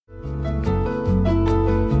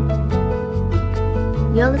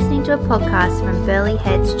You're listening to a podcast from Burleigh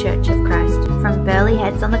Heads Church of Christ, from Burleigh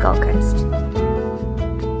Heads on the Gold Coast.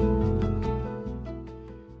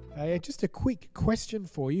 Just a quick question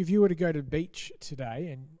for you. If you were to go to the beach today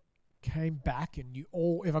and came back and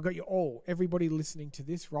if I got you all, everybody listening to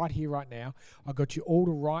this right here, right now, I got you all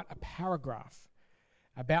to write a paragraph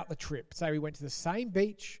about the trip. Say we went to the same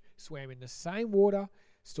beach, swam in the same water,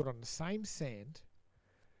 stood on the same sand.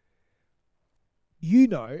 You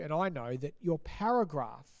know, and I know, that your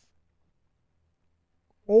paragraph,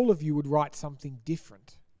 all of you would write something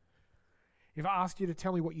different. If I asked you to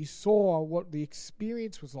tell me what you saw, what the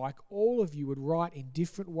experience was like, all of you would write in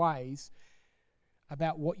different ways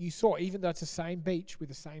about what you saw, even though it's the same beach with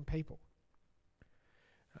the same people.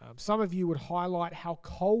 Some of you would highlight how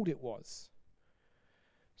cold it was.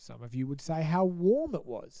 Some of you would say how warm it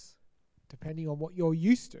was, depending on what you're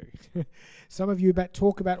used to. Some of you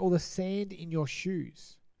talk about all the sand in your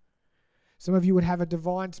shoes. Some of you would have a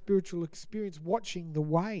divine spiritual experience watching the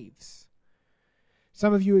waves.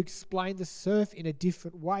 Some of you explain the surf in a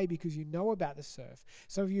different way because you know about the surf.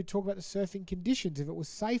 Some of you talk about the surfing conditions, if it was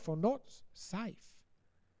safe or not safe.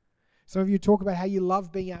 Some of you talk about how you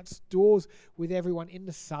love being outdoors with everyone in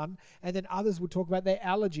the sun, and then others would talk about their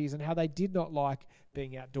allergies and how they did not like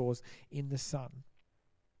being outdoors in the sun.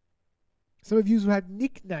 Some of you will have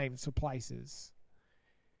nicknames for places.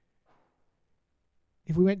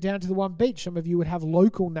 If we went down to the one beach, some of you would have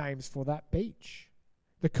local names for that beach.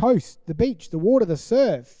 The coast, the beach, the water, the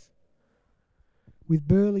surf. With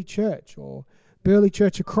Burleigh Church, or Burleigh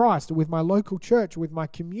Church of Christ, or with my local church, or with my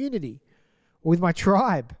community, or with my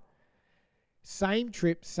tribe. Same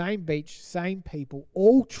trip, same beach, same people,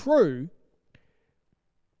 all true.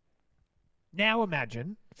 Now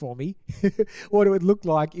imagine, for me, what it would look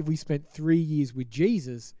like if we spent 3 years with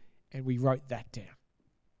Jesus and we wrote that down.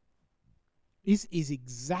 This is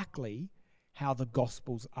exactly how the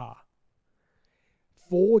Gospels are.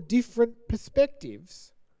 4 different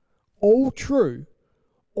perspectives, all true,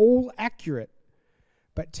 all accurate,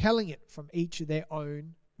 but telling it from each of their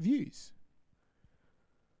own views.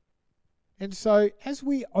 And so as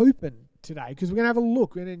we open today, because we're going to have a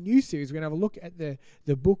look, we're in a new series, we're going to have a look at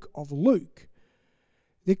the book of Luke.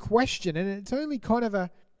 The question, and it's only kind of a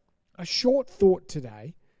short thought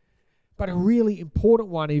today, but a really important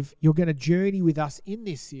one if you're going to journey with us in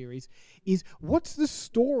this series, is what's the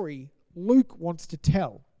story Luke wants to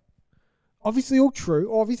tell? Obviously all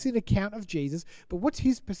true, obviously an account of Jesus, but what's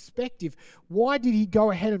his perspective? Why did he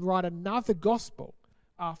go ahead and write another gospel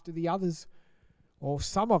after the others, or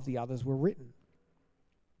some of the others, were written?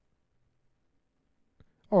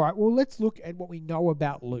 All right, well, let's look at what we know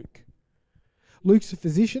about Luke. Luke's a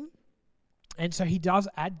physician, and so he does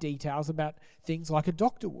add details about things like a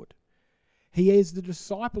doctor would. He is the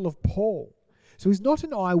disciple of Paul, so he's not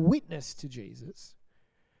an eyewitness to Jesus,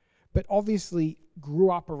 but obviously grew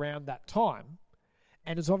up around that time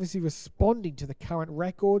and is obviously responding to the current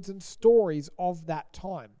records and stories of that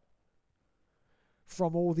time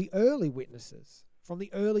from all the early witnesses, from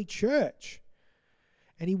the early church.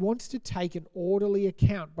 And he wants to take an orderly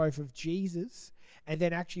account both of Jesus, and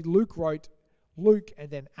then actually Luke wrote Luke and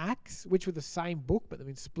then Acts, which were the same book, but they've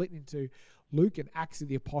been split into Luke and Acts of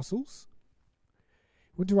the Apostles.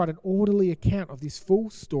 He wanted to write an orderly account of this full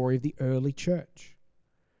story of the early church.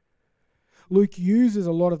 Luke uses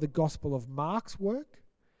a lot of the Gospel of Mark's work.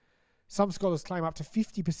 Some scholars claim up to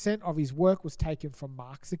 50% of his work was taken from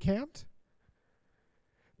Mark's account.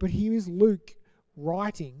 But here is Luke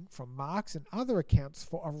writing from Mark's and other accounts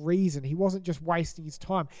for a reason. He wasn't just wasting his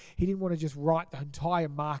time. He didn't want to just write the entire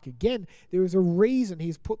Mark again. There was a reason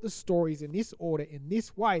he's put the stories in this order, in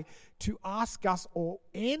this way, to ask us or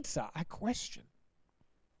answer a question.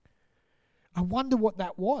 I wonder what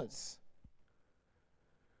that was.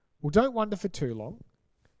 Well, don't wonder for too long,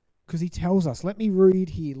 because he tells us. Let me read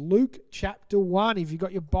here. Luke chapter 1. If you've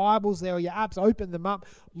got your Bibles there or your apps, open them up.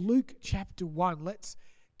 Luke chapter 1. Let's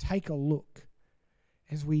take a look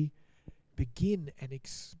as we begin and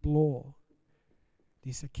explore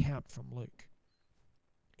this account from Luke.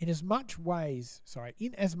 Inasmuch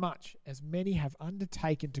as many have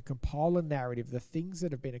undertaken to compile a narrative of the things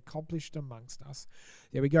that have been accomplished amongst us.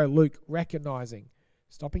 There we go, Luke recognizing,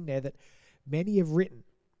 stopping there, that many have written,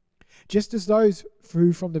 just as those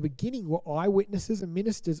who from the beginning were eyewitnesses and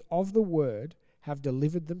ministers of the word have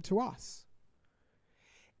delivered them to us.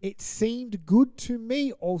 It seemed good to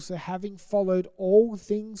me also, having followed all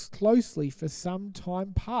things closely for some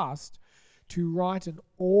time past, to write an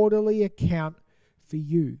orderly account for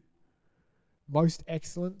you, most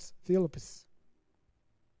excellent Theophilus.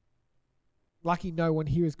 Lucky no one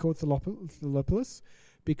here is called Theophilus,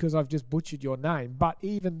 because I've just butchered your name. But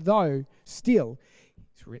even though, still,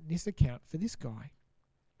 He's written this account for this guy.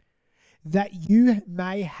 That you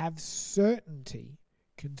may have certainty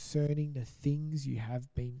concerning the things you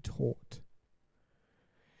have been taught.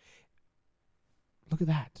 Look at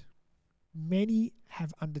that. Many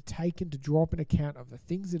have undertaken to draw up an account of the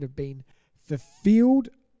things that have been fulfilled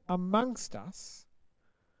amongst us.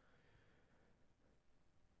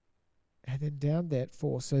 And then down that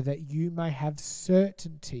for, so that you may have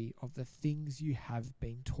certainty of the things you have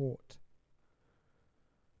been taught.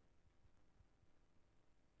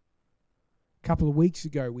 A couple of weeks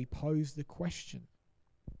ago, we posed the question,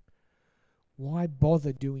 why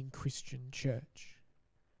bother doing Christian church?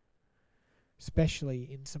 Especially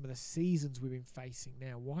in some of the seasons we've been facing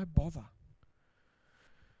now. Why bother?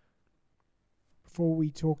 Before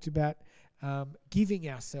we talked about giving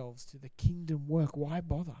ourselves to the kingdom work, why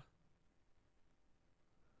bother?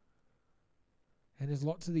 And there's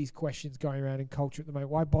lots of these questions going around in culture at the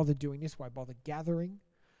moment. Why bother doing this? Why bother gathering?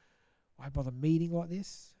 Why bother meeting like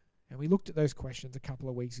this? And we looked at those questions a couple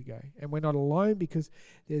of weeks ago. And we're not alone, because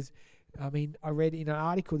I read in an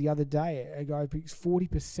article the other day, a guy thinks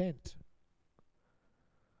 40%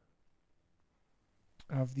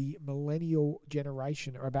 of the millennial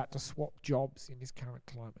generation are about to swap jobs in this current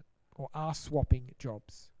climate, or are swapping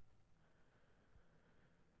jobs.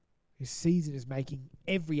 This season is making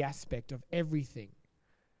every aspect of everything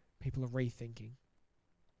people are rethinking.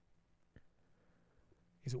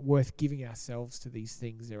 Is it worth giving ourselves to these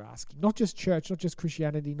things, they're asking? Not just church, not just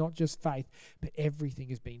Christianity, not just faith, but everything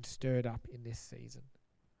is being stirred up in this season.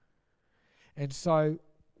 And so,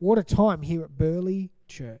 what a time here at Burleigh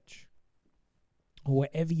Church, or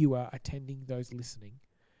wherever you are attending, those listening,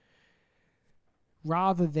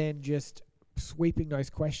 rather than just sweeping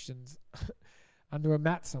those questions under a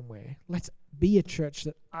mat somewhere, let's be a church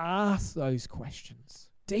that asks those questions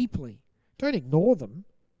deeply. Don't ignore them.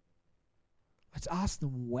 Let's ask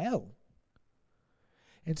them well.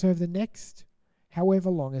 And so over the next however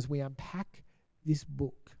long, as we unpack this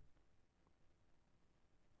book,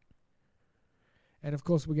 and of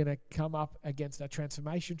course we're going to come up against our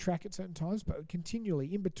transformation track at certain times, but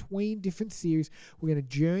continually in between different series, we're going to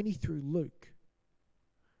journey through Luke.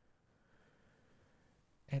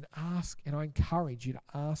 And I encourage you to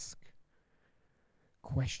ask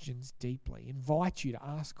questions deeply. Invite you to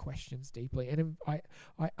ask questions deeply. And I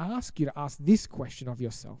ask you to ask this question of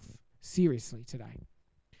yourself seriously today.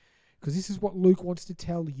 Because this is what Luke wants to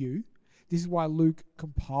tell you. This is why Luke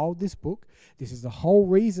compiled this book. This is the whole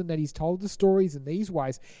reason that he's told the stories in these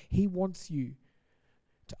ways. He wants you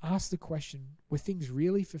to ask the question, were things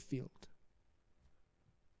really fulfilled?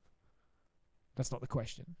 That's not the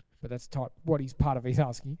question, but that's what he's part of he's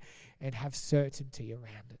asking, and have certainty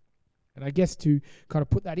around it. And I guess to kind of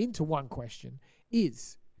put that into one question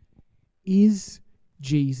is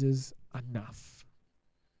Jesus enough?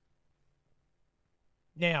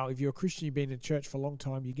 Now, if you're a Christian, you've been in church for a long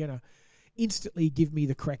time, you're going to instantly give me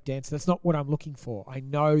the correct answer. That's not what I'm looking for. I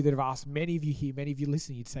know that I've asked many of you here, many of you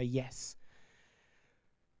listening, you'd say yes.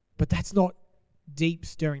 But that's not deep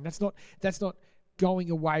stirring. That's not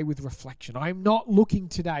going away with reflection. I'm not looking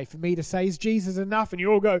today for me to say, is Jesus enough? And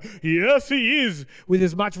you all go, yes, he is, with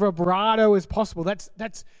as much vibrato as possible. That's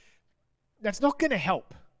not going to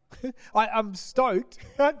help. I'm stoked.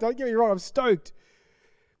 Don't get me wrong, I'm stoked.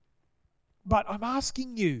 But I'm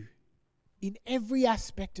asking you, in every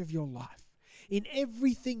aspect of your life, in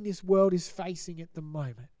everything this world is facing at the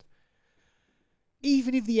moment,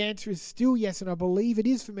 even if the answer is still yes, and I believe it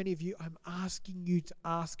is for many of you, I'm asking you to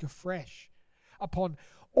ask afresh upon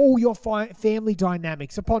all your family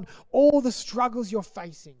dynamics, upon all the struggles you're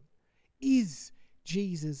facing. Is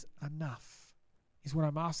Jesus enough? Is what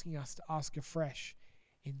I'm asking us to ask afresh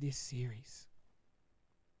in this series.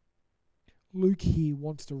 Luke here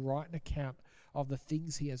wants to write an account of the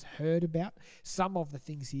things he has heard about, some of the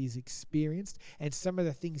things he has experienced, and some of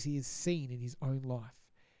the things he has seen in his own life.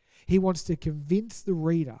 He wants to convince the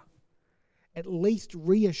reader, at least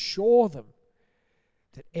reassure them,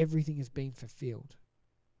 that everything has been fulfilled.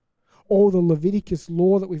 All the Leviticus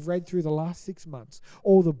law that we've read through the last 6 months,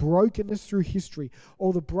 all the brokenness through history,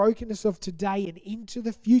 all the brokenness of today and into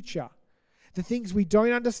the future, the things we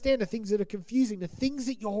don't understand, the things that are confusing, the things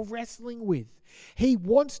that you're wrestling with. He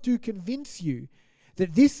wants to convince you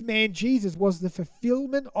that this man, Jesus, was the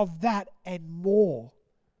fulfillment of that and more.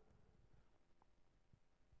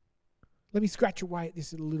 Let me scratch away at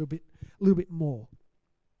this a little bit more.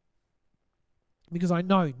 Because I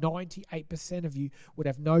know 98% of you would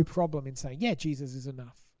have no problem in saying, yeah, Jesus is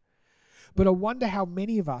enough. But I wonder how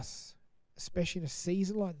many of us, especially in a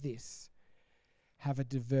season like this, have a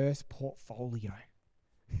diverse portfolio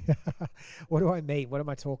What do I mean? What am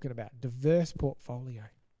I talking about? Diverse portfolio.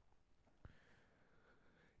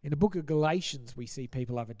 In the book of Galatians, we see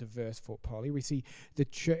people have a diverse portfolio. We see the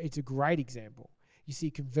church, it's a great example. You see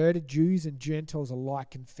converted Jews and Gentiles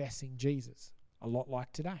alike confessing Jesus, a lot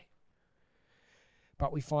like today.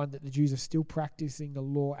 But we find that the Jews are still practicing the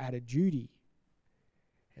law out of duty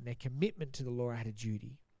and their commitment to the law out of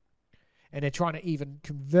duty. And they're trying to even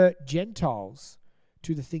convert Gentiles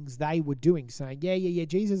to the things they were doing, saying, yeah,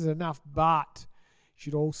 Jesus is enough, but you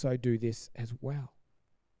should also do this as well.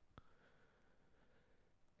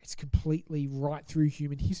 It's completely right through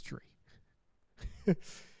human history.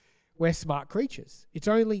 We're smart creatures. It's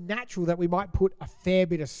only natural that we might put a fair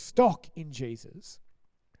bit of stock in Jesus.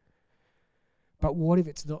 But what if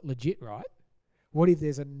it's not legit, right? What if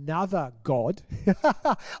there's another God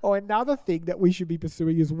or another thing that we should be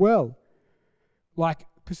pursuing as well? Like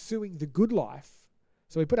pursuing the good life.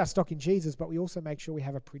 So we put our stock in Jesus, but we also make sure we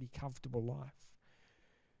have a pretty comfortable life.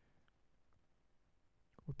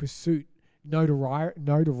 We pursue notoriety.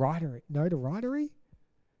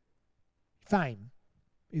 Fame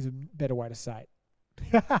is a better way to say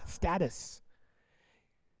it. Status.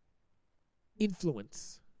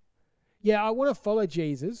 Influence. Yeah, I want to follow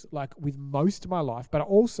Jesus like with most of my life, but I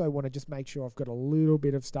also want to just make sure I've got a little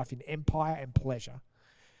bit of stuff in empire and pleasure.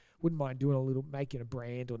 Wouldn't mind doing making a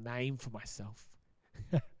brand or name for myself.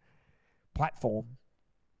 Platform.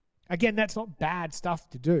 Again, that's not bad stuff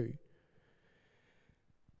to do.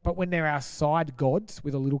 But when they're our side gods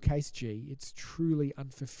with a little case G, it's truly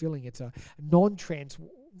unfulfilling. It's a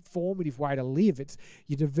non-transformative way to live.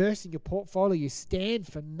 You're diversing your portfolio. You stand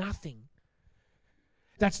for nothing.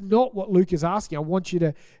 That's not what Luke is asking. I want you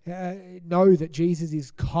to know that Jesus is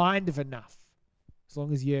kind of enough. As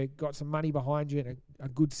long as you got some money behind you and a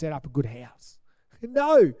good setup, a good house.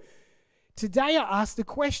 No. Today I asked the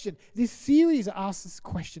question. This series asks this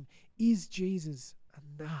question. Is Jesus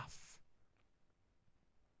enough?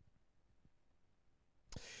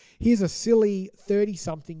 Here's a silly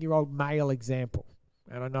 30-something-year-old male example.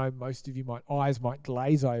 And I know most of you eyes might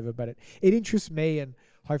glaze over, but it interests me, and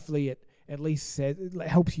hopefully it at least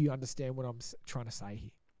helps you understand what I'm trying to say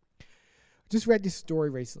here. I just read this story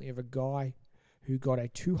recently of a guy who got a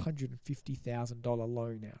 $250,000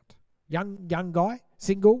 loan out. Young guy,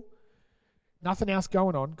 single, nothing else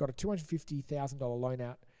going on, got a $250,000 loan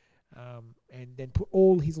out, and then put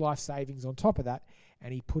all his life savings on top of that,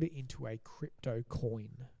 and he put it into a crypto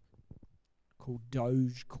coin called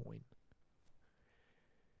Dogecoin.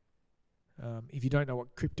 If you don't know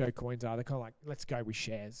what crypto coins are, they're kind of like, let's go with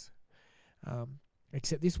shares.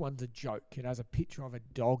 Except this one's a joke. It has a picture of a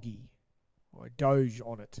doggy or a Doge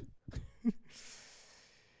on it.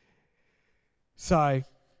 So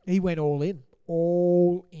he went all in.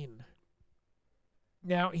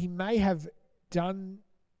 Now, he may have done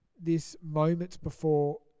this moments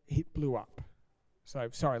before it blew up. So,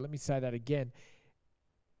 sorry, let me say that again.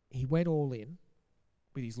 He went all in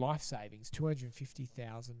with his life savings,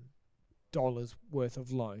 $250,000 worth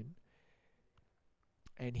of loan,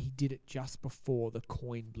 and he did it just before the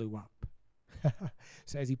coin blew up.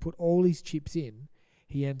 So as he put all his chips in,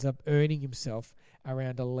 he ends up earning himself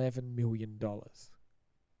around $11 million.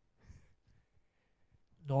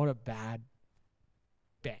 Not a bad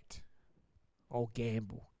bet or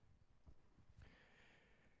gamble.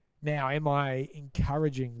 Now, am I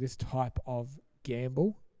encouraging this type of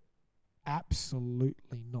gamble?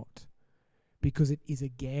 Absolutely not. Because it is a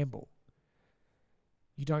gamble.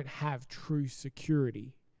 You don't have true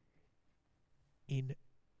security in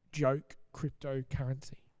joke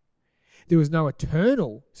cryptocurrency. There was no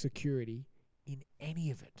eternal security in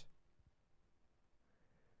any of it.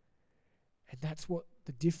 And that's what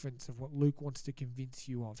the difference of what Luke wants to convince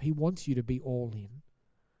you of. He wants you to be all in.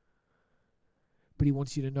 But he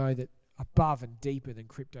wants you to know that above and deeper than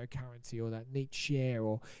cryptocurrency or that neat share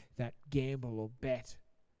or that gamble or bet,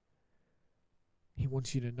 he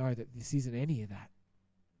wants you to know that this isn't any of that.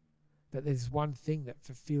 That there's one thing that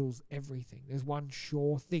fulfills everything. There's one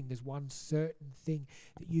sure thing. There's one certain thing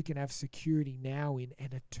that you can have security now in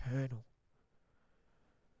and eternal.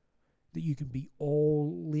 That you can be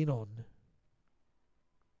all in on.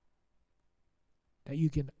 That you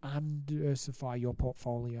can undiversify your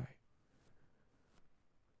portfolio.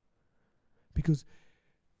 Because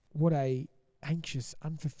what a anxious,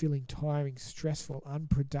 unfulfilling, tiring, stressful,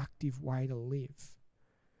 unproductive way to live.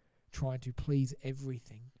 Trying to please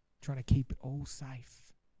everything. Trying to keep it all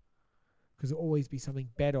safe. Because there'll always be something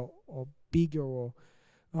better or bigger or,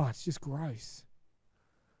 it's just gross.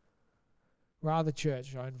 Rather,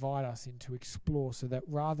 church, I invite us in to explore so that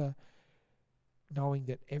rather knowing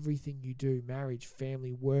that everything you do, marriage,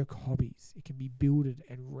 family, work, hobbies, it can be builded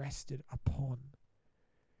and rested upon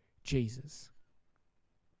Jesus.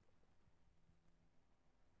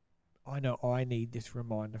 I know I need this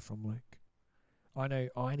reminder from Luke. I know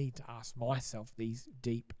I need to ask myself these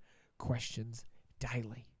deep questions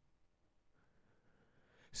daily.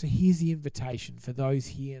 So here's the invitation for those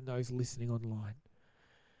here and those listening online.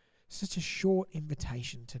 Such a short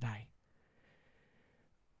invitation today.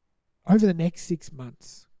 Over the next 6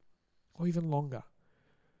 months, or even longer,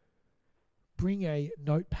 bring a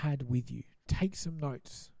notepad with you. Take some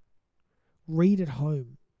notes. Read at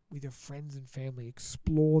home with your friends and family.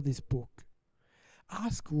 Explore this book.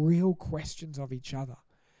 Ask real questions of each other.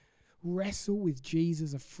 Wrestle with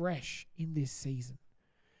Jesus afresh in this season.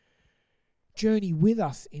 Journey with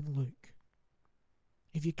us in Luke.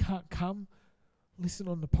 If you can't come, listen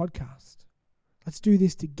on the podcast. Let's do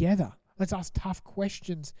this together. Let's ask tough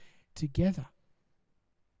questions together.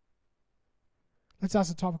 Let's ask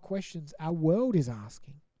the type of questions our world is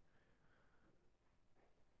asking.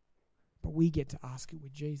 But we get to ask it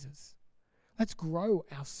with Jesus. Let's grow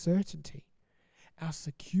our certainty, our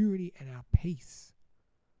security, and our peace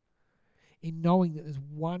in knowing that there's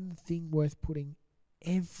one thing worth putting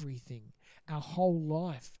everything, our whole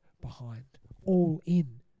life behind, all in.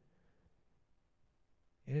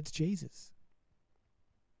 And it's Jesus.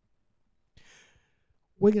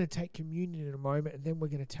 We're going to take communion in a moment, and then we're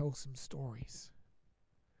going to tell some stories.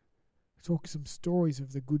 Talk some stories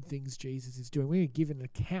of the good things Jesus is doing. We're going to give an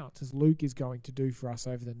account, as Luke is going to do for us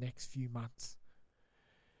over the next few months.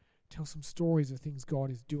 Tell some stories of things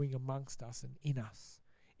God is doing amongst us and in us.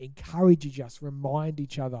 Encourage us, remind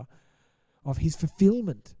each other of his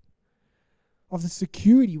fulfillment, of the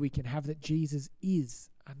security we can have that Jesus is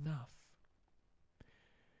enough.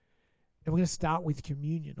 And we're going to start with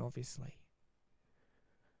communion, obviously.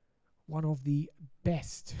 One of the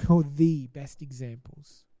best, or the best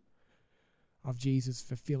examples of Jesus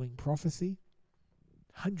fulfilling prophecy,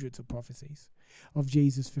 hundreds of prophecies, of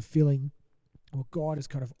Jesus fulfilling what God has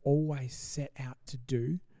kind of always set out to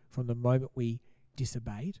do from the moment we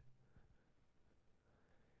disobeyed.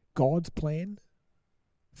 God's plan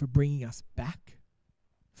for bringing us back,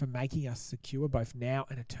 for making us secure both now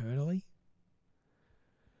and eternally,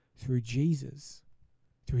 through Jesus,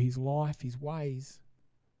 through his life, his ways,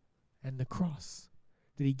 and the cross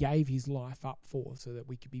that he gave his life up for so that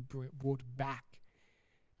we could be brought back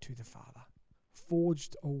to the Father,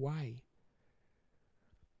 forged away.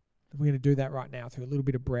 And we're going to do that right now through a little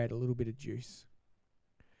bit of bread, a little bit of juice.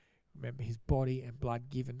 Remember his body and blood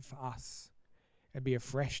given for us, and be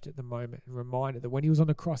refreshed at the moment and reminded that when he was on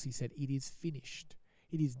the cross, he said, "It is finished.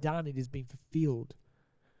 It is done. It has been fulfilled."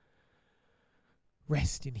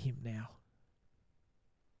 Rest in him now.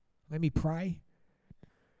 Let me pray.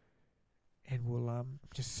 And I'm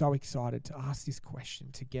just so excited to ask this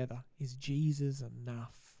question together. Is Jesus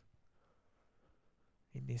enough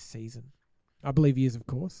in this season? I believe he is, of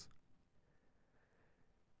course.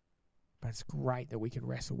 But it's great that we can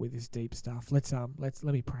wrestle with this deep stuff. Let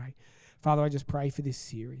me pray. Father, I just pray for this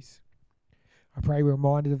series. I pray we're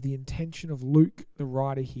reminded of the intention of Luke, the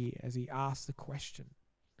writer here, as he asks the question,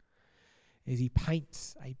 as he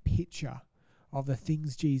paints a picture of the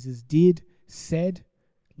things Jesus did, said,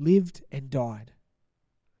 lived, and died.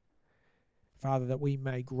 Father, that we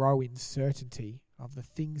may grow in certainty of the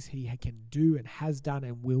things he can do and has done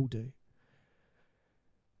and will do.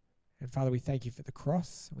 And Father, we thank you for the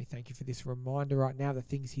cross, and we thank you for this reminder right now, the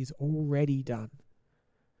things he's already done.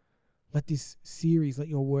 Let this series, let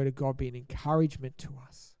your word of God be an encouragement to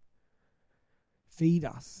us. Feed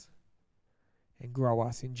us and grow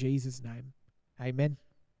us in Jesus' name. Amen.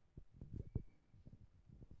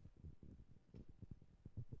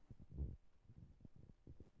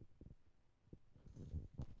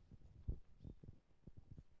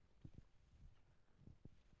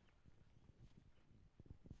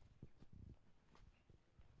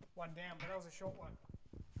 One down, but that was a short one.